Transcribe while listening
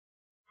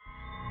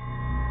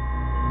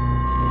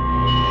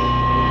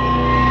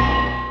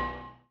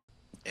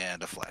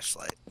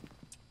flashlight.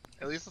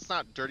 At least it's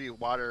not dirty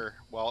water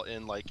while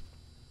in like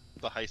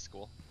the high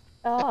school.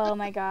 Oh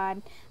my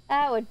god.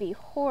 That would be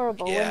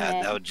horrible, Yeah, wouldn't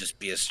it? that would just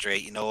be a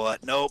straight, you know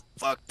what? Nope,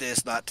 fuck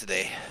this, not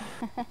today.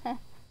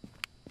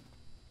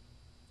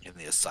 In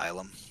the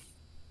asylum.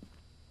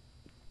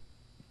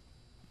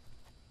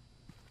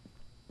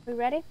 We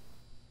ready?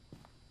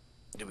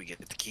 Did we get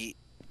the key?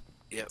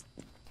 Yep.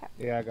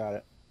 Yeah, I got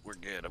it. We're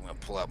good. I'm gonna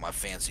pull out my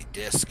fancy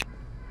disc.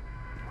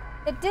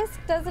 The disc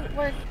doesn't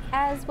work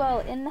as well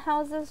in the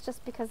houses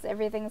just because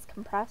everything's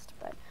compressed,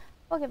 but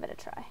we'll give it a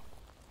try.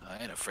 I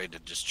ain't afraid to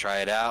just try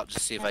it out,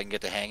 just see if I can get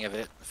the hang of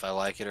it, if I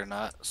like it or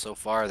not. So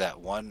far, that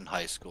one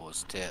high school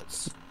is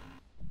tits.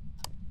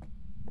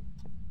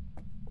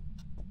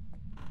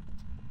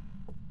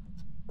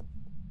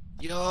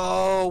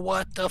 Yo,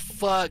 what the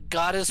fuck?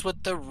 Goddess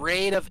with the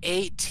rate of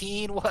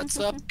 18. What's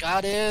up,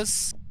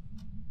 Goddess?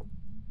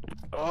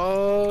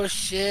 Oh,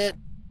 shit.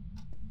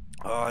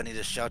 Oh, I need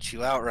to shout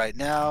you out right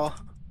now.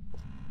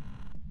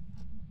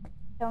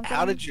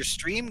 How did your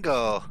stream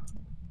go?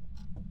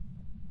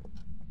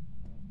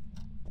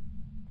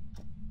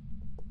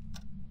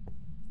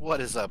 What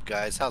is up,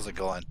 guys? How's it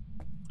going?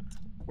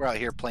 We're out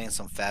here playing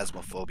some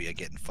Phasmophobia,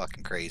 getting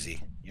fucking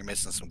crazy. You're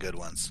missing some good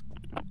ones.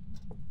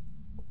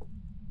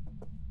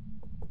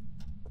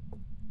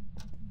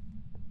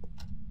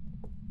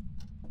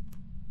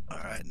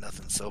 Alright,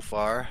 nothing so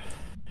far.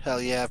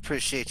 Hell yeah,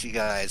 appreciate you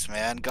guys,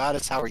 man.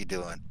 Goddess, how are you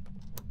doing?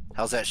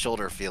 How's that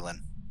shoulder feeling?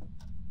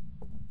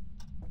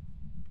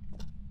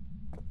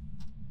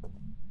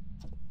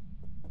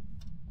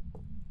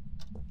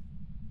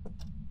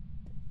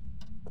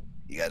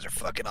 You guys are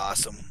fucking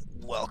awesome.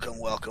 Welcome,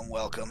 welcome,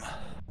 welcome.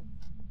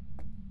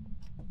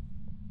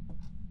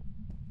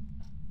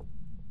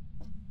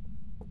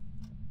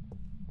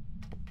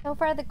 So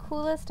far, the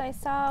coolest I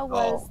saw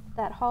was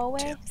that hallway.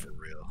 Damn, for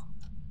real.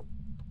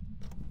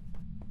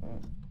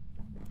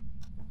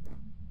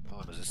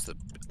 Oh, is this the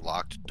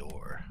locked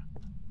door?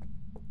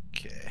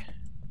 Okay.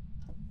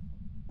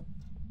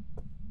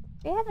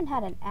 We haven't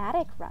had an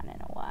attic run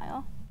in a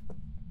while.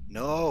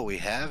 No, we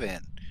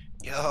haven't.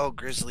 Yo,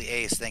 Grizzly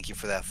Ace, thank you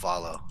for that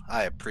follow.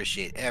 I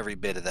appreciate every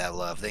bit of that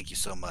love. Thank you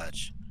so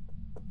much.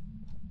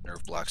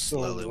 Nerve block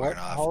slowly wearing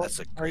off. That's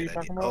a great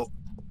idea. Oh,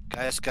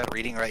 guys, got a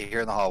reading right here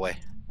in the hallway.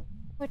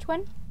 Which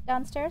one?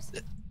 Downstairs?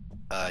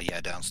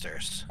 Yeah,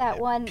 downstairs. That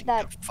one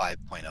that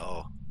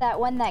 5.0. That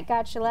one that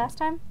got you last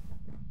time?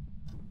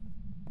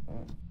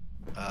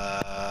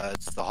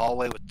 It's the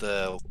hallway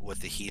with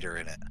the heater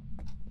in it.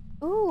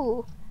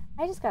 Ooh,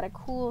 I just got a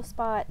cool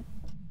spot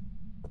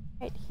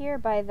right here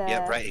by the...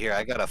 Yeah, right here.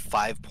 I got a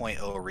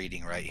 5.0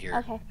 reading right here.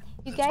 Okay.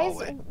 You guys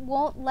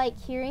won't like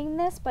hearing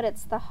this, but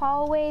it's the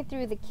hallway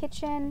through the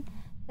kitchen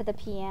to the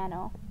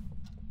piano.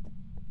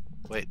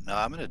 Wait, no,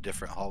 I'm in a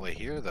different hallway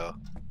here, though.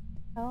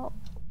 Oh.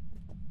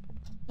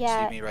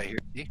 Yeah. See me right here?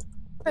 See?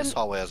 This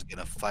hallway I was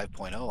getting a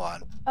 5.0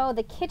 on. Oh,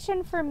 the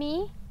kitchen for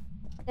me?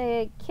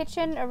 The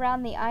kitchen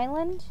around the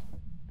island?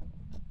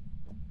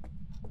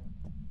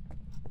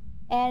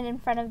 And in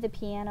front of the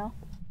piano.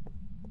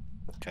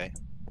 Okay.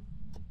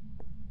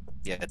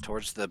 Yeah,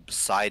 towards the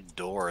side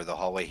door, the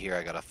hallway here,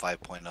 I got a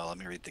 5.0. Let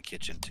me read the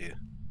kitchen, too.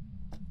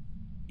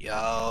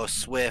 Yo,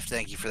 Swift,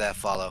 thank you for that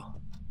follow.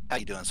 How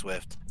you doing,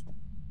 Swift?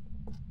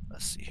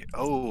 Let's see here.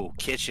 Oh,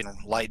 kitchen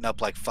lighting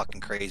up like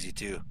fucking crazy,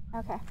 too.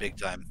 Okay. Big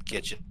time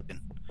kitchen.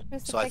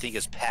 So I think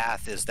his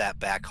path is that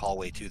back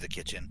hallway to the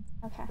kitchen.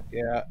 Okay.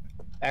 Yeah.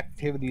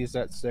 Activity is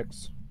at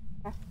 6.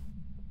 Okay.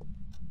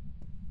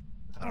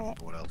 I don't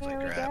remember what else I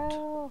grabbed.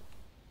 Oh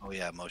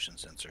yeah, motion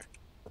sensor.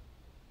 I'm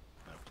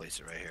gonna place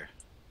it right here.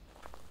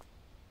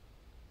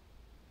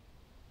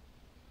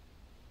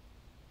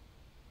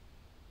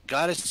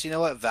 Goddess, you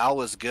know what? Val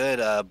was good.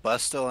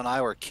 Busto and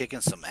I were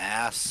kicking some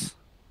ass.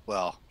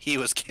 Well, he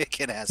was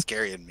kicking ass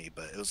carrying me,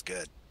 but it was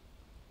good.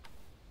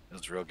 It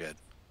was real good.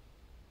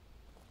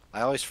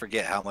 I always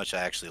forget how much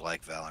I actually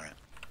like Valorant.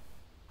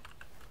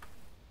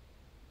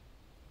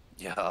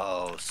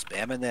 Yo,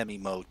 spamming them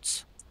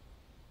emotes.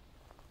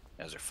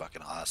 You guys are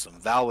fucking awesome.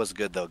 Val was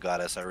good though,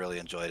 Goddess. I really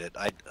enjoyed it.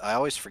 I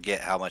always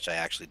forget how much I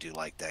actually do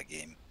like that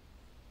game.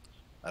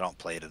 I don't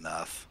play it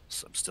enough,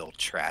 so I'm still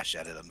trash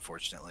at it,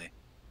 unfortunately.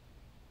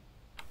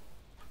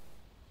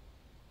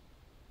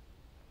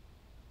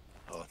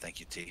 Oh, thank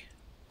you, T.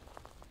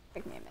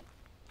 Take me a minute.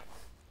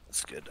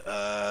 That's good.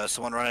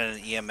 Someone running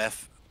an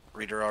EMF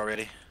reader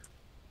already?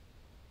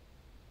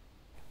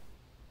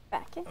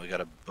 Back in. We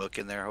got a book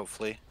in there,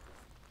 hopefully.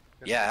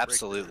 Yeah,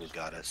 absolutely,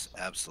 Goddess.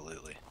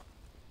 Absolutely.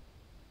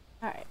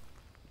 Alright.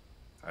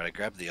 Alright, I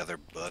grabbed the other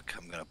book.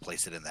 I'm gonna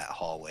place it in that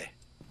hallway.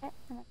 Okay,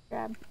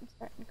 I'm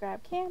starting to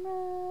grab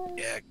camera.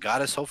 Yeah,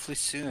 Goddess, hopefully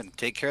soon.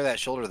 Take care of that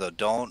shoulder, though.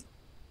 Don't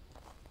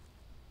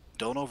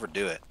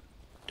overdo it.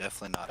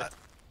 Definitely not.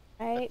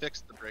 Right. I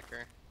fixed the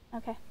breaker.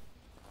 Okay.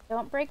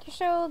 Don't break your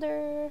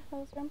shoulder.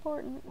 Those are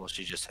important. Well,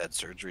 she just had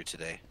surgery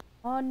today.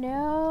 Oh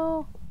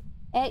no.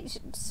 Hey,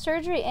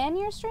 surgery and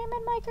you're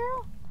streaming, my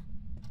girl?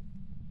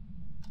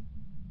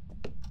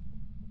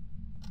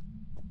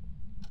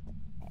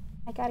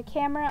 I got a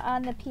camera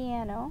on the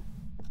piano.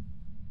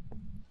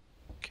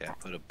 Okay, I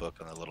put a book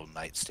on the little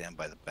nightstand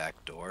by the back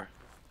door.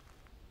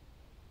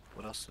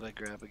 What else did I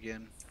grab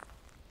again?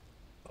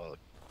 Oh, the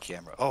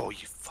camera. Oh,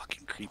 you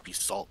fucking creepy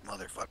salt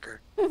motherfucker.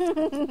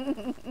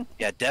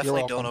 Yeah,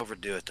 definitely don't welcome.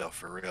 overdo it though,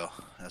 for real.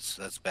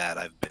 That's bad.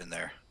 I've been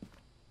there.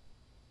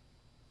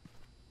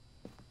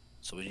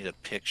 So we need a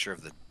picture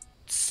of the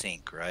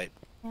sink, right?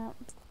 Yeah.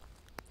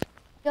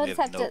 You'll We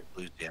just have have no to,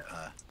 clues yet,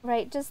 huh?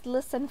 right, just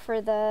listen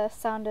for the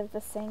sound of the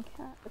sink.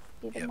 That would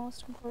be the Yep.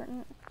 most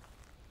important.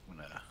 I'm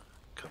gonna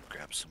come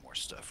grab some more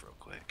stuff real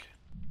quick.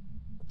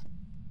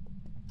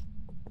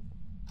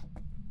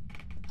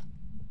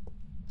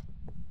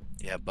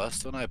 Yeah,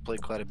 Busto and I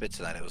played quite a bit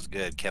tonight. It was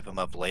good. Kept him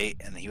up late,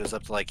 and he was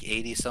up to like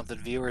 80 something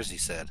viewers, he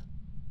said.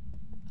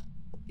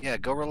 Yeah,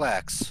 go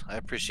relax. I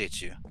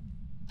appreciate you.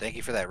 Thank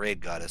you for that raid,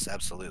 Goddess.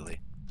 Absolutely.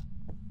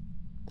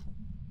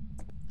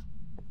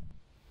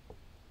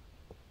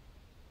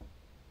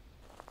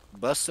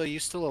 Busto, you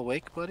still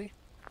awake, buddy?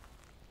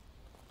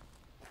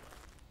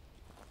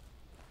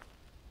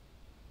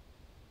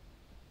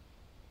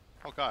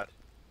 Oh god.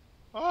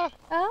 Oh!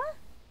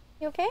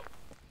 You okay?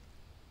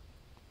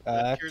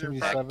 Activity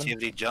Fact- 7.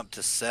 Activity jumped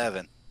to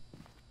 7.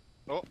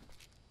 You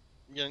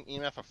get an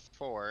EMF of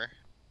 4.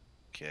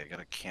 Okay, I got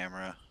a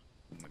camera.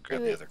 I'm gonna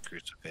grab Wait. the other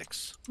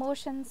crucifix.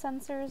 Motion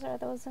sensors, are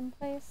those in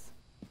place?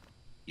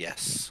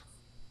 Yes.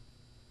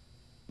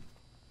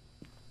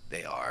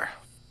 They are.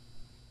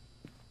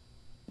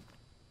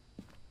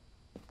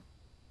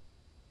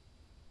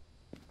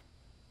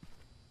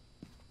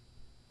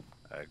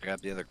 Alright,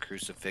 grab the other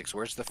crucifix.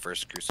 Where's the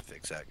first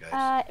crucifix at,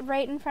 guys?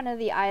 Right in front of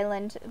the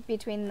island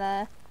between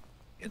the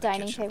In the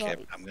dining kitchen. table.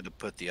 Okay, I'm gonna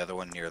put the other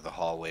one near the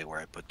hallway where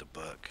I put the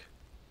book.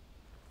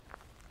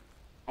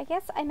 I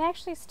guess I'm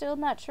actually still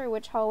not sure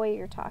which hallway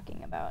you're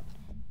talking about.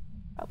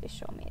 Probably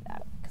show me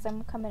that, because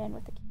I'm coming in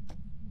with the key.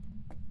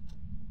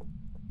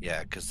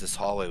 Yeah, because this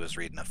hallway was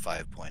reading a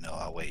 5.0.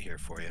 I'll wait here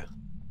for you.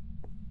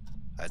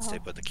 I'd say Oh.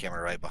 put the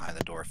camera right behind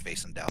the door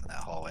facing down that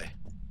hallway.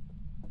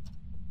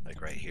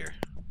 Like right here.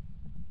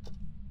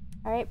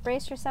 Alright,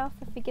 brace yourself.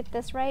 If we get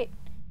this right,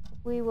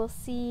 we will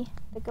see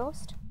the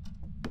ghost.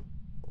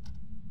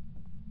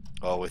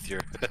 Oh, with your...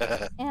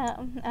 Yeah,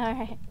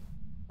 alright.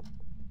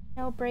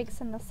 No breaks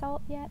in the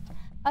salt yet.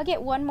 I'll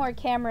get one more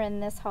camera in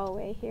this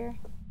hallway here.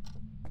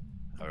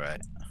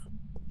 Alright.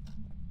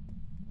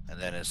 And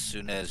then as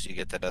soon as you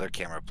get that other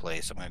camera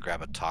placed, I'm gonna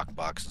grab a talk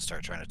box and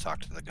start trying to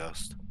talk to the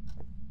ghost.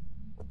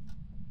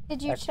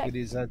 Did you check?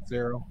 Activities at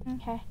 0.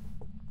 Okay.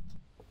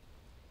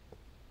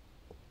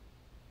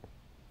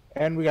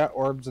 And we got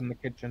orbs in the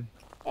kitchen.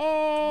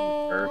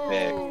 Hey!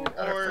 Perfect.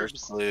 Got our Orbs.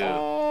 first clue.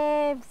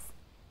 Saves!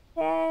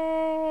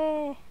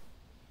 Yay!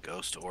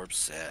 Ghost orb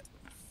set.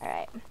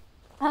 Alright.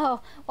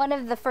 Oh, one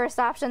of the first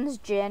options,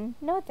 gin.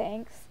 No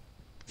thanks.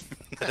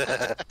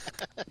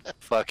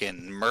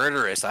 Fucking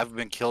murderous. I've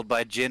been killed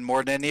by Jinn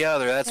more than any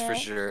other, that's for Yeah.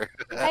 sure.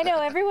 I know,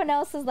 everyone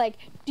else is like,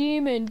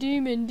 demon,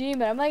 demon,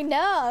 demon. I'm like,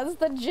 no, it's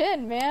the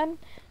gin, man.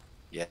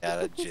 Yeah,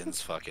 that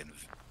Jinn's fucking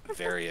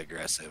very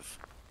aggressive.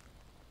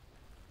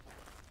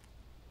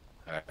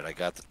 Alright, I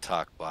got the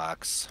talk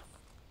box.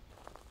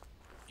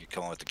 You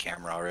coming with the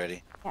camera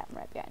already? Yeah, I'm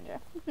right behind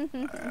you.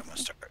 Alright, I'm gonna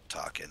start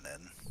talking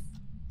then.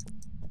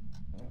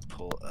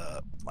 Pull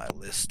up my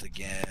list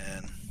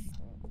again.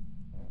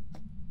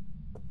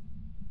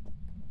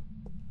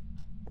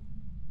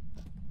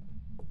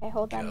 Okay,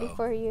 hold on Go.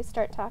 before you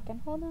start talking.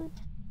 Hold on.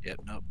 Yep,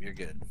 nope, you're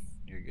good.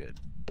 You're good.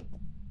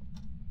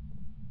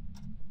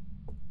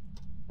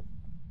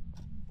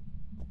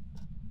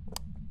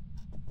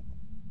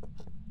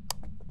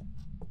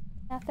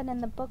 Nothing in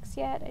the books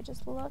yet. I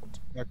just looked.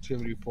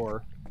 Activity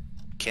 4.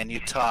 Can you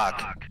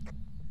talk?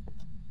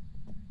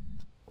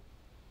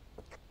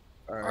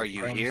 Alright, Are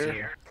you Graham's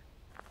here?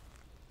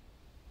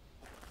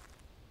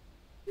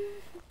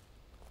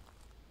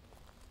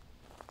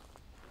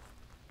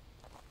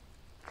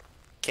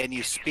 Can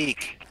you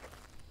speak?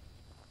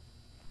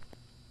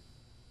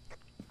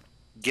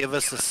 Give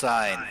us a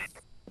sign.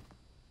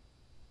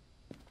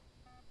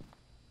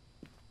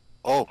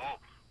 Oh.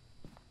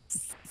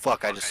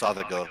 Fuck, I just saw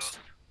the ghost.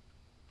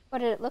 What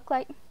did it look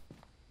like?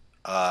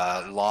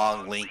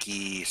 Long,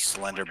 linky,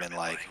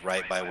 Slenderman-like,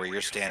 right by where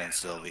you're standing,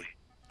 Sylvie.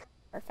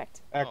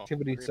 Perfect.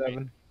 Activity creepy.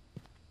 7.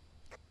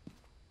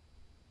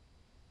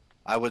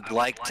 I would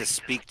like to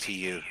speak to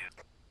you.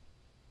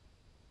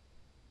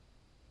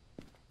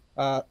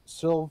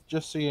 Sylv,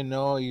 just so you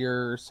know,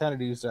 your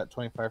sanity's at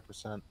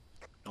 25%.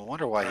 No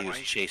wonder why he was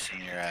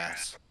chasing your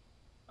ass.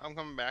 I'm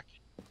coming back.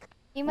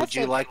 You Would must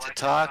you have, like to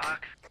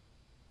talk?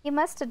 you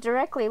must have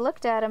directly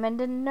looked at him and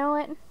didn't know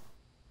it.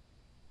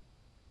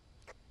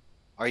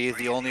 Are you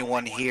the only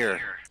one here?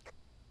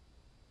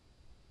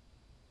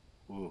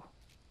 Ooh.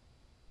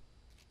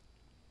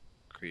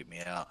 Creep me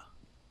out.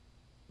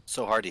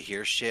 So hard to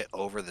hear shit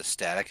over the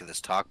static of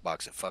this talk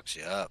box, it fucks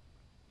you up.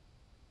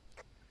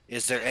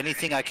 Is there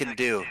anything I can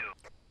do?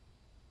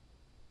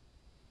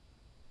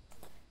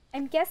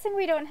 I'm guessing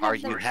we don't Are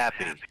have you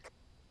happy?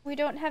 we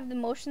don't have the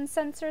motion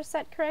sensors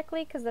set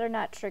correctly because they're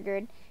not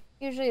triggered.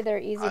 Usually they're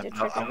easy to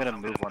trigger. I'm gonna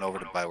move one over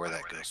to by where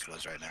that ghost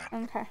was right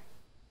now. Okay.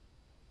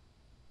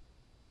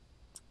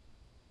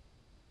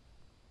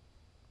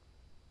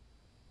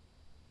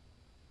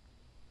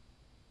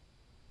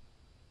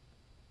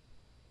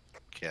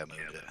 Okay, I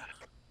moved it.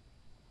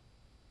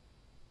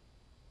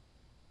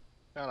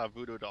 Found a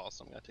voodoo doll,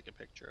 so I'm gonna take a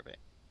picture of it.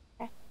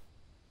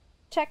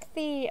 Check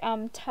the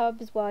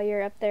tubs while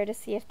you're up there to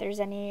see if there's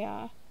any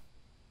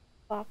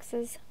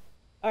boxes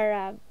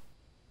or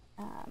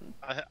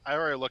I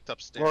already looked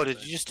upstairs. Whoa,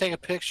 did you just take a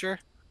picture?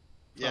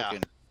 Yeah.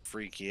 Fucking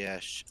freaky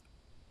ass.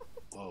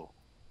 Whoa.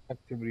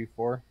 Activity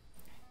 4.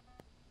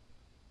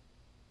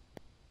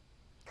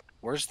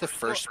 Where's the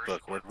first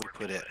book? Where'd we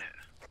put it?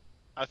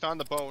 I found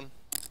the bone,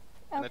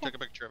 and I Okay. took a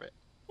picture of it.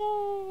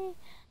 Yay.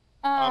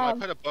 I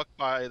put a book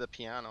by the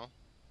piano,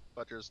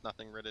 but there's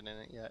nothing written in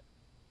it yet.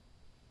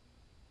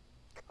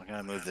 I'm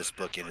gonna move this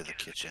book into the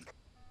kitchen.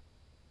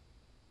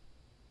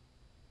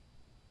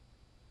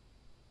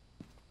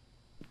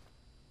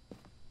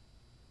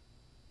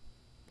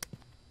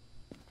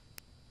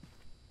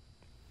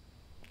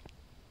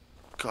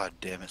 God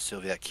damn it,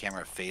 Sylvia, that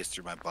camera phased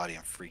through my body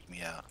and freaked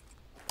me out.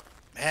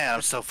 Man,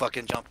 I'm so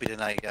fucking jumpy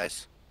tonight,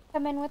 guys.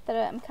 I'm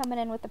coming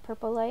in with the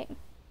purple light.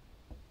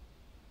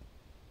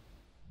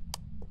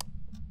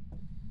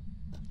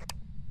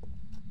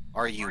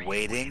 Are you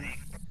waiting?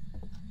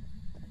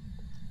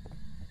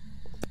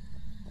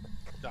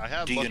 I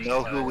have. Do you looked,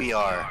 know but who we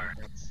are?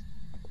 it's-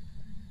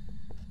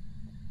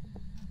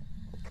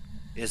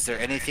 Is there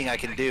anything I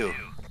can do?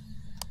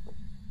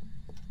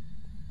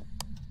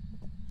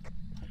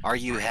 Are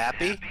you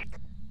happy?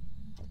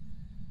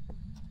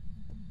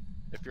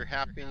 If you're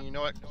happy and you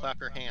know it, clap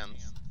your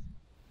hands.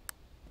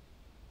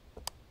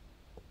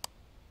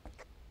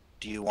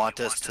 Do you want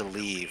us to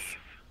leave?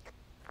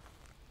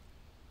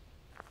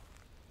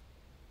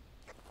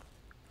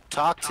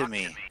 Talk to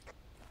me.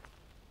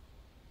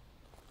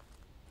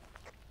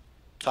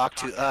 Talk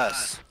to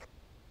us.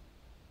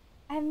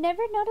 I've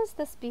never noticed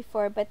this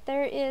before, but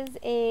there is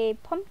a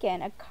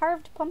pumpkin, a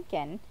carved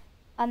pumpkin,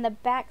 on the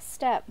back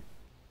step.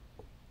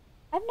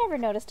 I've never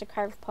noticed a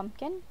carved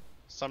pumpkin.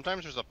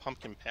 Sometimes there's a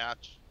pumpkin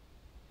patch.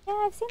 Yeah,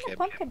 I've seen Okay, the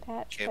pumpkin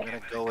patch. Okay, I'm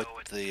but- gonna go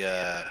with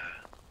the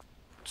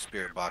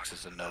spirit box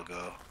as a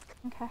no-go.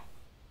 Okay.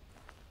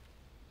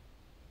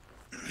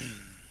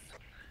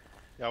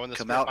 Yeah, when the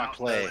Come spirit out and box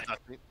play. says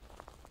nothing-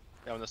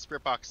 yeah, when the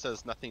spirit box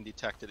says nothing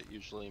detected, it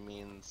usually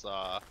means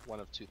one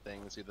of two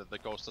things: either the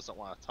ghost doesn't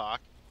want to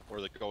talk,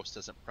 or the ghost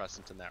isn't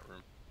present in that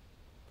room.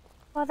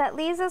 Well, that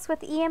leaves us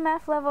with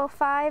EMF level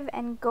 5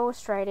 and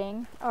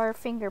ghostwriting, or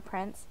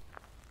fingerprints.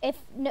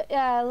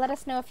 Let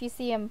us know if you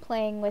see him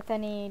playing with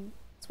any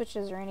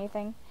switches or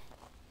anything.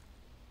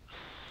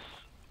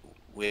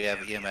 We have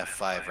EMF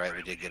 5, right?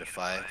 We did get a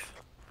 5.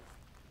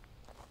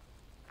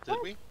 Did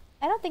we?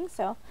 I don't think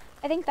so.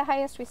 I think the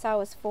highest we saw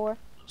was 4.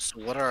 So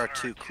what are our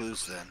 2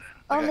 clues then?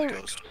 I got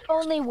ghost.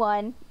 Only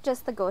one,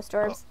 just the ghost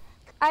orbs.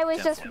 I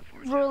was just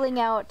ruling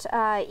out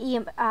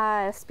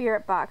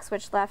spirit box,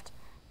 which left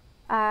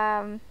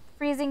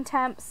freezing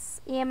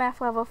temps,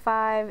 EMF level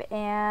 5,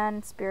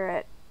 and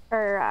spirit,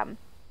 or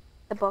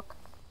the book.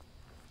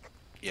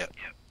 Yep.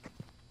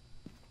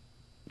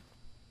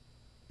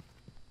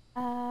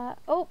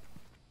 Oh,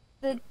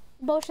 the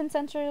motion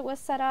sensor was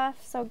set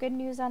off, so good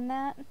news on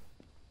that.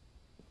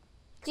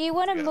 Do you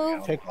want to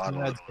move? Take some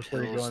meds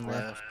before you go in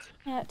there.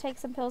 Yeah, take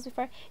some pills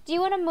before. Do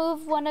you want to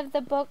move one of the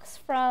books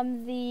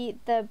from the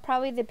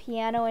probably the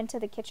piano into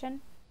the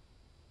kitchen?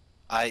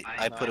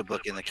 I put a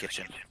book in the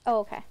kitchen.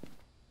 Oh, okay.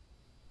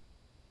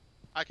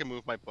 I can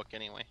move my book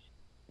anyway.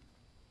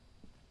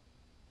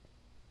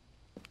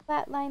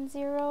 Flatline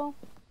 0.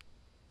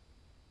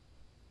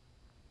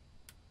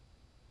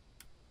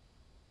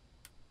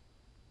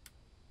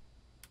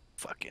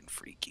 Fucking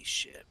freaky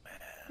shit,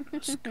 man.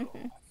 Let's go.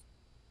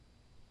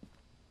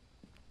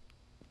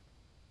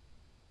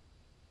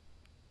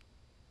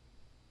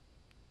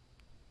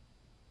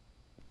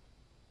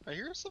 I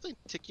hear something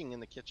ticking in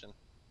the kitchen.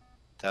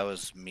 That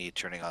was me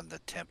turning on the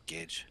temp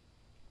gauge.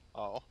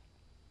 Oh.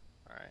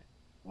 Alright.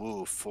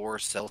 Woo, 4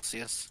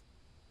 Celsius.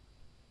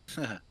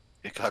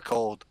 It got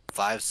cold.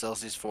 5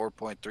 Celsius,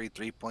 4.3,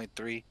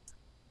 3.3.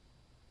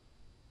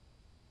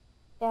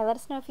 Yeah, let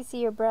us know if you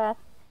see your breath.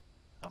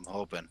 I'm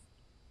hoping.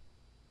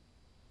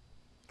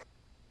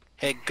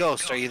 Hey,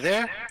 Ghost, are you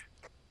there?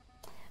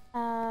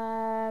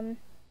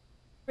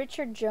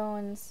 Richard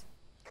Jones.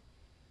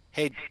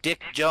 Hey,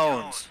 Dick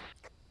Jones.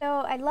 So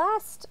I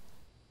lost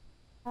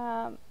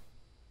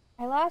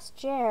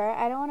Jer.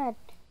 I don't want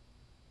to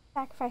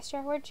sacrifice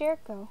Jer. Where'd Jer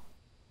go?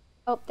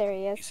 Oh, there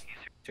he is. He's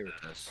here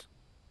with us.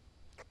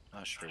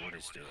 Not sure what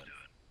he's doing.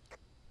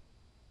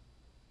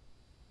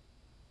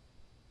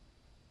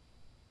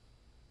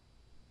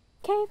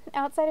 Okay,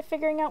 outside of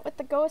figuring out what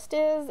the ghost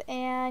is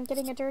and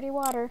getting a dirty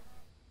water.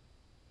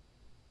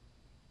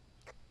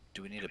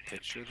 Do we need a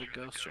picture of the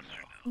ghost or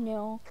no?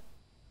 No.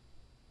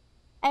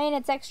 I mean,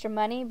 it's extra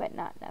money, but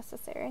not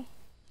necessary.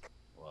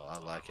 Well, I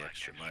like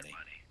extra money.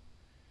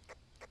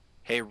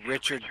 Hey,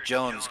 Richard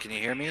Jones, can you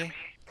hear me?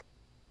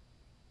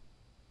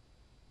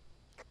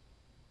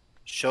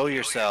 Show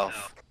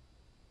yourself.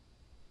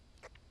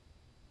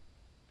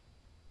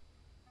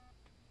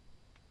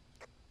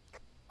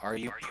 Are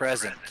you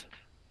present?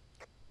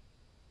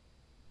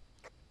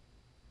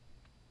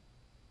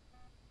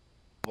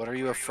 What are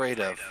you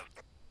afraid of?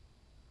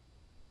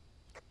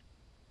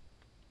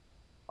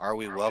 Are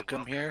we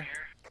welcome here?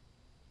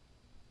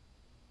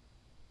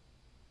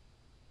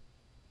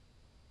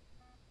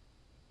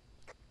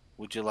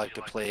 Would you like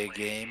to play a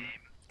game?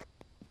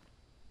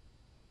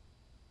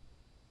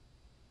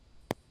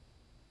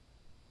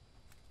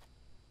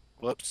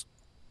 Whoops.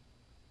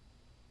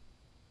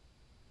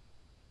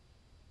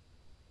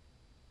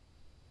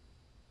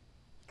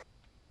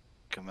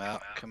 Come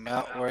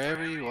out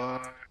wherever you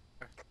are.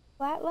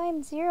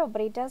 Flatline 0, but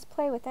he does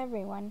play with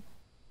everyone.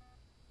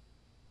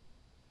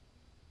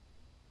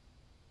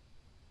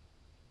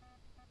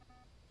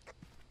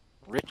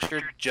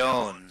 Richard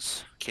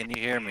Jones, can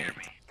you hear me?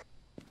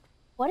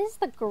 What is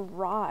the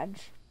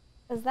garage?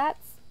 Because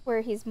that's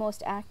where he's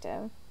most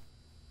active.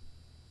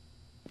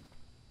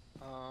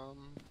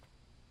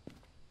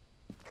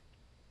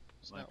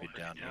 Might be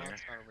down here.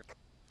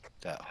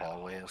 That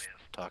hallway I was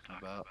talking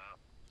about.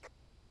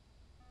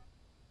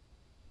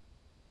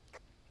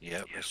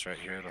 Yep, it's right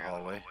here, the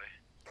hallway.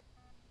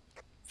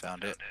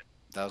 Found it.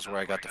 That was where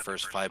I got the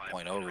first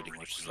 5.0 reading,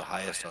 which is the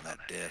highest on that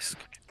disc.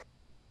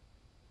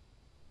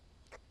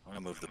 I'm gonna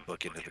move the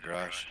book into the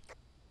garage.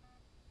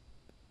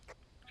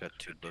 Got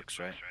 2 books,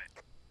 right?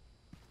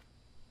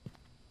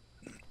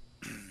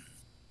 The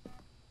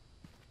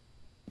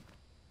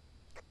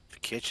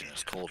kitchen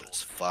is cold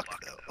as fuck,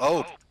 though.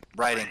 Oh,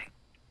 writing.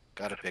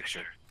 Got a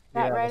picture.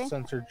 That Yeah, writing? the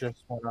sensor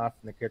just went off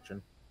in the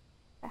kitchen.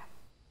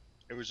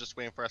 It was just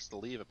waiting for us to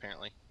leave,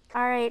 apparently.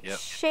 Alright, Yep.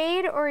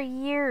 Shade or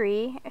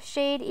Yuri?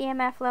 Shade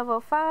EMF level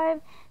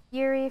 5,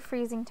 Yuri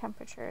freezing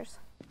temperatures.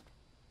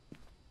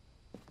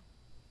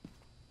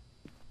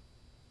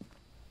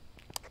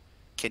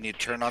 Can you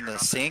turn on the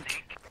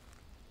sink?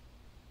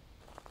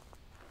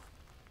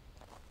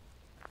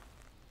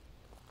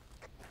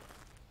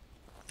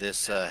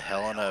 This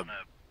Helena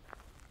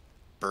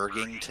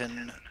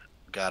Bergington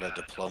got a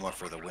diploma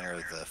for the winner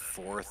of the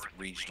 4th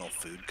regional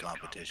food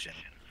competition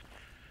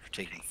for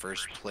taking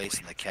first place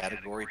in the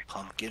category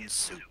pumpkin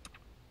soup.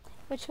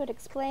 Which would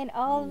explain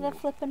all the Ooh,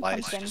 flippin'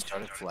 lights pumpkins. just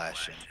started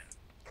flashing.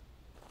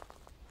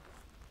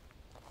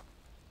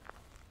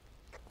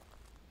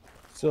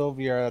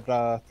 Sylvia at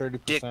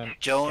 30%. Dick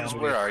Jones,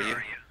 where are you?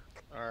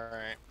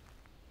 Alright.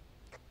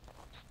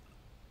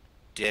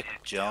 Dick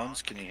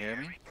Jones, can you hear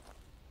me?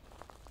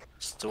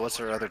 So what's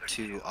our other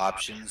 2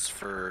 options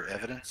for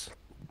evidence?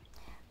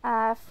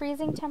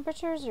 Freezing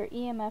temperatures or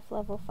EMF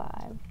level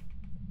 5.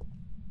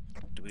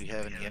 Do we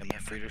have an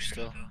EMF reader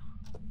still?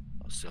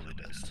 Oh, Sylvie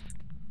does.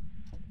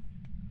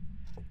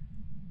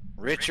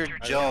 Richard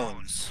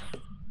Jones,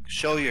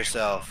 show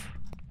yourself.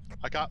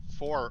 I got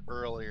 4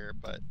 earlier,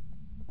 but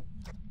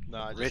no,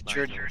 I just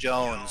Richard not here.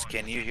 Jones,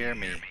 can you hear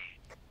me?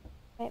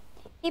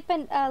 Keep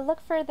an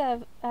look for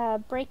the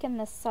break in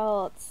the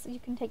salts. You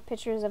can take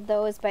pictures of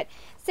those, but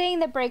seeing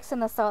the breaks in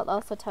the salt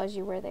also tells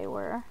you where they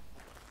were.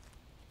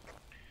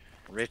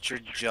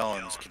 Richard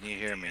Jones, can you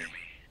hear me?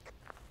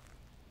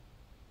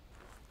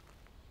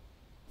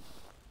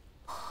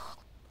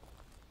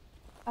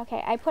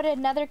 Okay, I put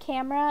another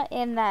camera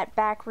in that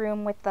back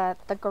room with the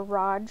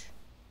garage.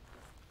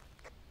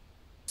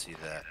 See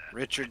that.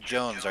 Richard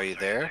Jones, are you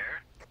there?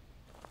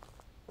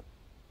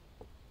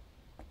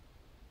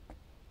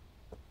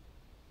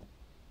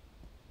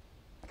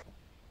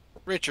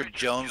 Richard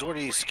Jones, what are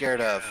you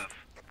scared of?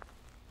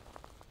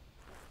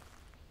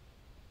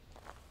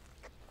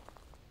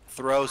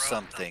 Throw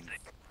something.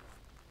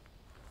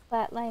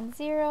 Flatline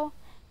 0,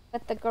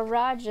 but the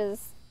garage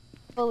is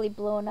fully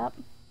blown up.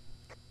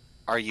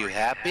 Are you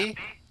happy?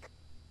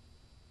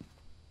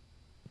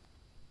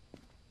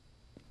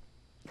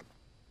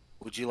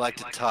 Would you like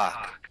to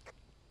talk?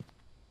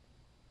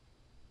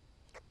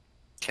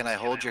 Can I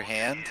hold your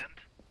hand?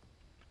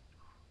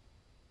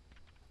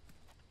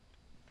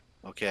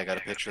 Okay, I got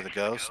a picture of the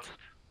ghost.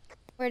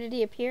 Where did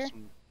he appear?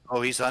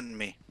 Oh, he's hunting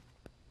me.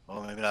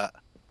 Oh, maybe not.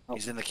 Oh.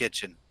 He's in the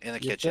kitchen. In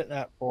the You're kitchen. sitting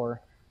at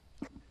 4.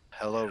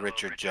 Hello,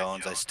 Richard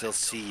Jones. I still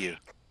see you.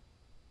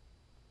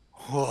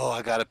 Whoa,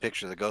 I got a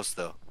picture of the ghost,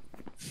 though.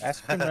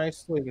 Ask him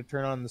nicely to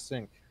turn on the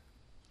sink.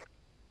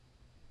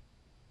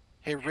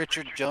 Hey,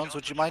 Richard Jones,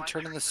 would you mind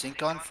turning the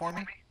sink on for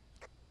me?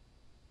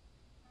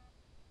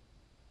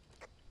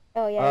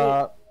 Oh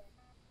yeah.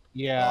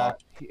 Yeah,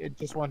 it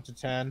just went to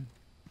 10.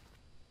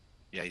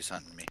 Yeah, he's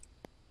hunting me.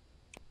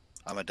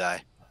 I'm gonna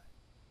die.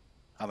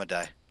 I'm gonna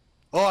die.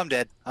 Oh, I'm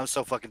dead. I'm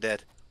so fucking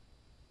dead.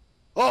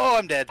 Oh,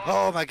 I'm dead.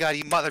 Oh my god,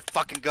 you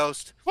motherfucking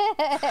ghost.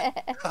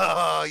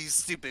 Oh, you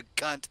stupid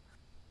cunt.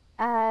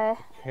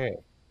 Okay.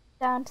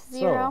 Down to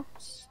 0.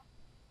 So,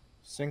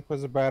 sink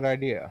was a bad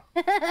idea.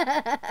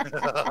 Yeah.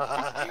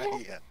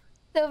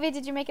 Sylvie,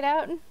 did you make it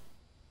out?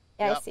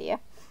 Yeah, Yep. I see you.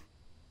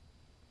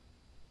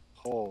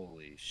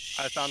 Holy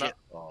I found out- shit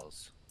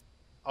balls.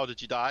 Oh,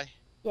 did you die?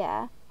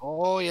 Yeah.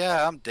 Oh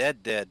yeah, I'm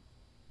dead.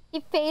 He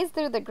phased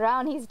through the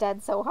ground. He's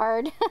dead so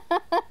hard.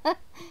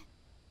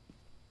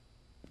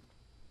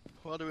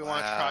 Well, do we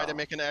want to try to Wow.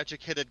 make an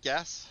educated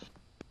guess?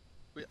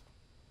 Do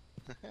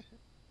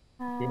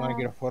you want to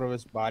get a photo of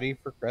his body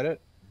for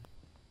credit?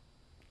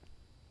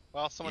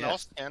 Well, someone Yes.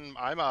 else can.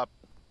 I'm a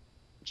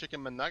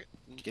chicken McNugget.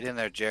 Get in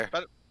there, Jer.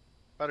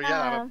 Better yet,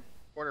 I have a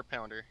quarter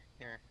pounder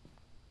here.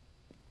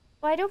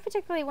 Well, I don't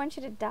particularly want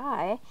you to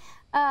die.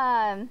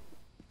 EMF.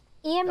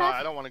 No,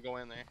 I don't want to go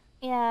in there.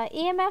 Yeah,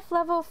 EMF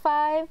level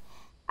 5.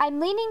 I'm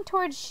leaning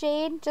towards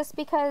Shade just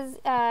because.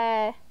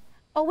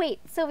 Oh wait,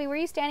 Sylvie, were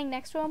you standing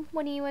next to him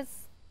when he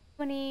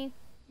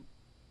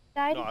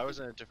died? No, I was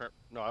in a different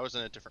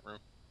room.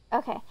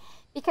 Okay,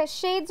 because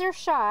Shades are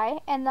shy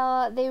and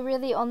they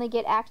really only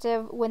get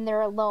active when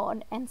they're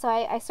alone, and so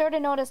I sort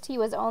of noticed he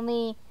was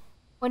only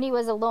when he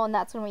was alone.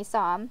 That's when we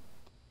saw him.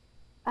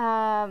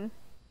 All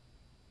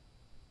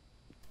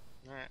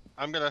right,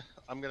 I'm gonna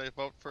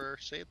vote for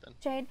Shade then.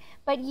 Shade,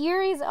 but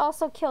Yuri's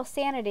also kill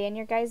sanity, and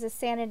your guys'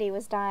 sanity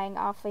was dying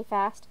awfully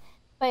fast,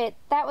 but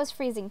that was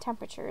freezing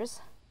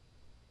temperatures.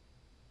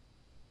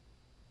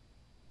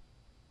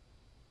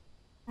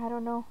 I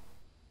don't know.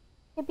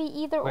 Could be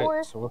either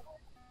or. So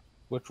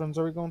which ones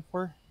are we going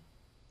for?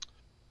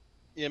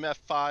 EMF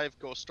 5,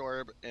 Ghost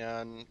Orb,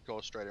 and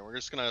Ghost Rider. We're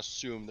just gonna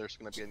assume there's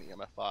gonna be an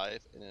EMF 5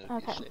 and it'll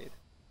be Shade. Okay,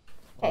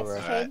 so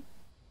Alright. Shade.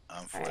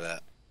 I'm for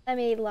that. Let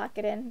me lock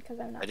it in because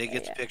I'm not. I did there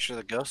get the yet. picture of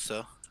the ghost,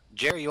 though.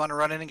 Jerry, you want to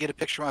run in and get a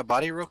picture of my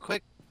body real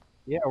quick?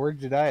 Yeah,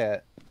 where'd you die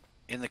at?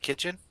 In the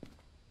kitchen?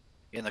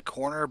 In the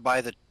corner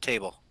by the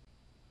table.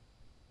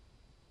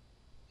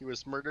 He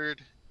was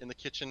murdered in the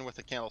kitchen with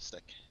a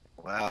candlestick.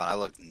 Wow, I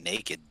look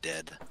naked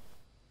dead.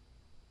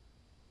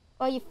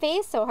 Well, you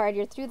phased so hard,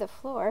 you're through the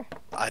floor.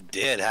 I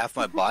did. Half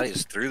my body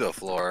is through the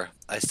floor.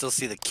 I still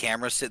see the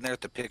camera sitting there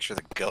with the picture of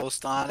the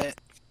ghost on it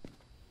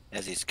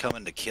as he's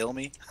coming to kill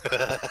me. Keep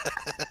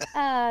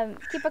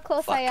a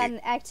close Fuck eye it. on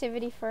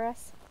activity for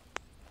us.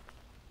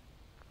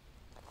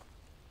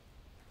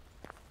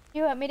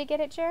 You want me to get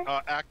it, Jer?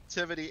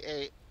 Activity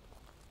 8.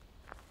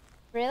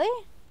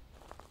 Really?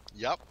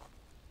 Yep.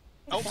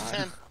 Oh, God.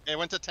 10. It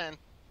went to 10.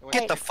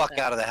 Get the fuck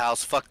out of the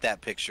house. Fuck that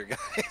picture,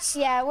 guys.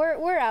 Yeah,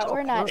 we're out.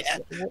 We're not. Yeah,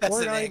 that's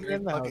We're an not even angry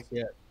in the fucking- house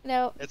yet.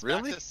 No. It's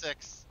Really? back to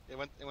 6. It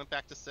went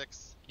back to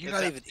 6. You're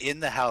It's not at- even in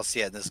the house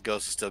yet, and this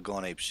ghost is still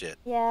going ape shit.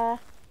 Yeah.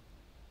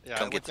 Yeah,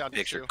 Come it get went the down to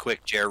picture 2.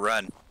 quick, Jer.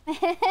 Run.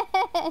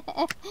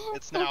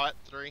 It's now at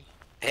 3.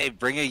 Hey,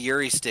 bring a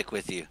Yuri stick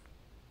with you.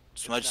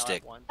 Smudge It's now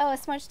stick. at 1. Oh, a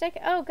smudge stick?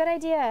 Oh, good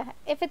idea.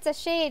 If it's a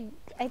shade,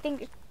 I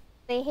think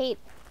they hate.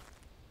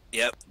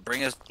 Yep.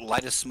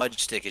 Light a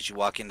smudge stick as you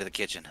walk into the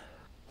kitchen.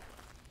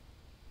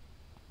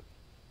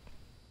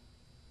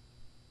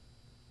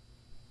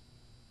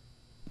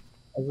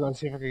 I was gonna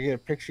see if I could get a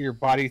picture of your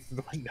body through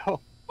the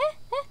window.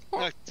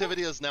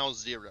 Activity is now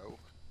 0.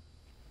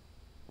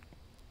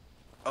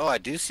 Oh, I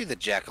do see the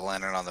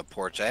jack-o'-lantern on the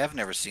porch. I have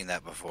never seen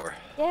that before.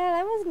 Yeah,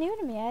 that was new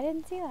to me. I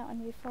didn't see that one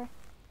before.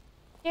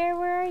 Jer,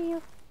 where are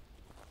you?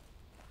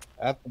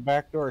 At the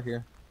back door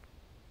here.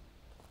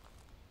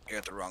 You're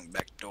at the wrong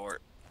back door.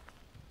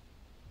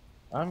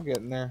 I'm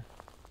getting there.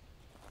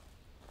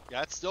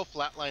 Yeah, it's still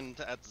flatlined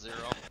at 0.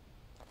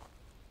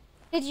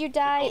 Did you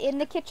die in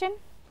the kitchen?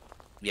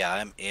 Yeah,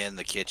 I'm in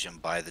the kitchen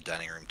by the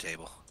dining room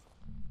table.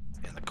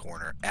 In the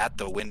corner. At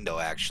the window,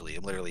 actually.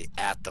 I'm literally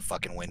at the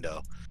fucking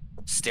window.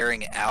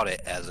 Staring out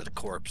it as a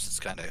corpse. It's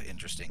kind of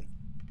interesting.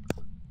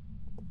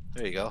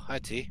 There you go. Hi,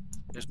 T.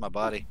 Here's my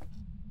body.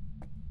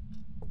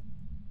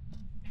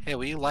 Hey,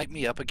 will you light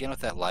me up again with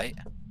that light?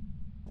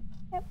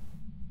 Yep.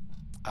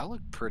 I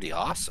look pretty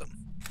awesome.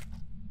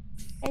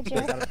 Hey,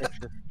 Jer. Got a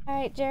picture.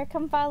 Alright, Jer,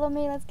 come follow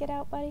me. Let's get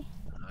out, buddy.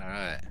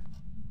 Alright.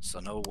 So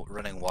no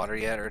running water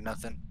yet or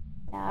nothing?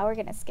 Nah, we're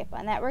gonna skip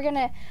on that. We're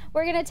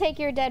gonna take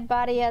your dead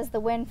body as the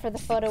win for the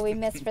photo we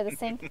missed for the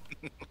sink.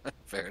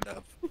 Fair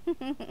enough.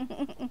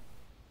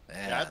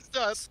 Yeah,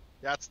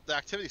 the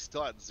activity's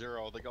still at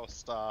 0. The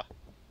ghost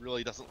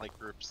really doesn't like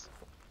groups.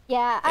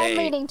 Yeah, I'm Hey,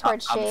 leaning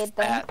towards I'm Shade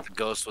then. fat. The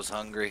ghost was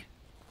hungry.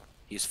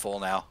 He's full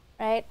now.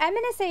 Right? I'm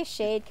gonna say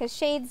Shade because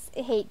Shades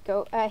hate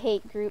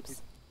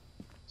groups.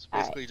 So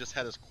basically, he just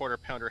had his quarter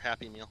pounder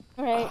Happy Meal.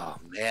 Right? Oh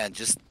man,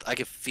 I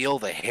could feel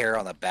the hair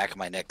on the back of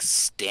my neck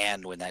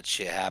stand when that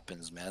shit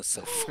happens, man. It's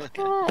so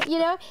fucking. You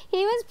know,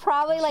 he's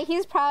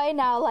probably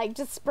now like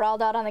just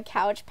sprawled out on the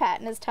couch,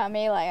 patting his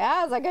tummy, like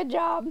that was a good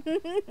job.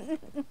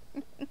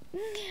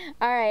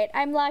 All right,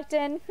 I'm locked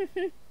in.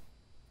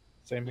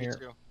 Same Me here.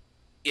 too.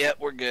 Yeah,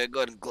 we're good. Go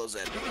ahead and close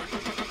that door.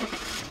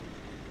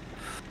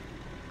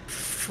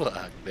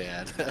 Fuck,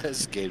 man.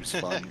 This game's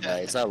fun,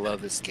 guys. I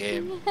love this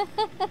game.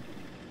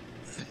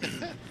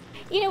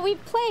 You know,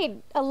 we've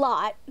played a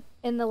lot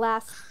in the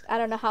last I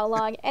don't know how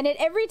long, and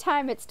every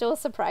time it still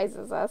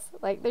surprises us.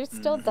 Like, there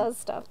still does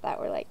stuff that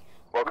we're like.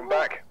 Welcome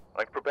back.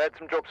 I've prepared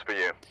some jobs for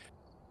you.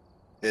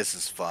 This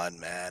is fun,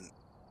 man.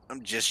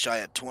 I'm just shy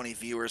of 20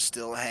 viewers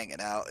still hanging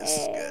out. This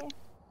is good.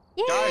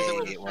 Yeah. Guys, Hey, it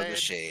was a it was a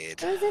shade.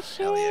 shade. It was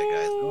a Hell yeah,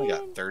 guys. We only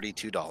got shade.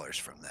 $32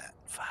 from that.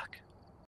 Fuck.